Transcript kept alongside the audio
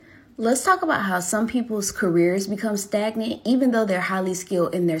Let's talk about how some people's careers become stagnant even though they're highly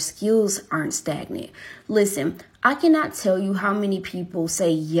skilled and their skills aren't stagnant. Listen, I cannot tell you how many people say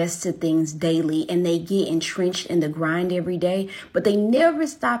yes to things daily and they get entrenched in the grind every day, but they never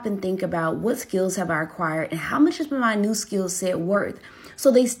stop and think about what skills have I acquired and how much is my new skill set worth. So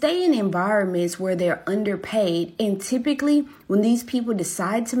they stay in environments where they're underpaid. And typically when these people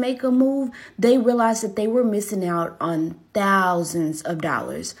decide to make a move, they realize that they were missing out on thousands of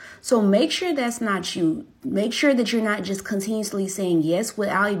dollars. So make sure that's not you. Make sure that you're not just continuously saying yes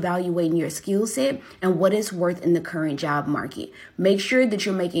without evaluating your skill set and what it's worth in the current job market. Make sure that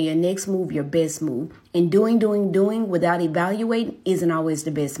you're making your next move your best move. And doing without evaluating isn't always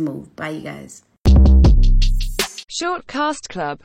the best move. Bye, you guys. Shortcast Club.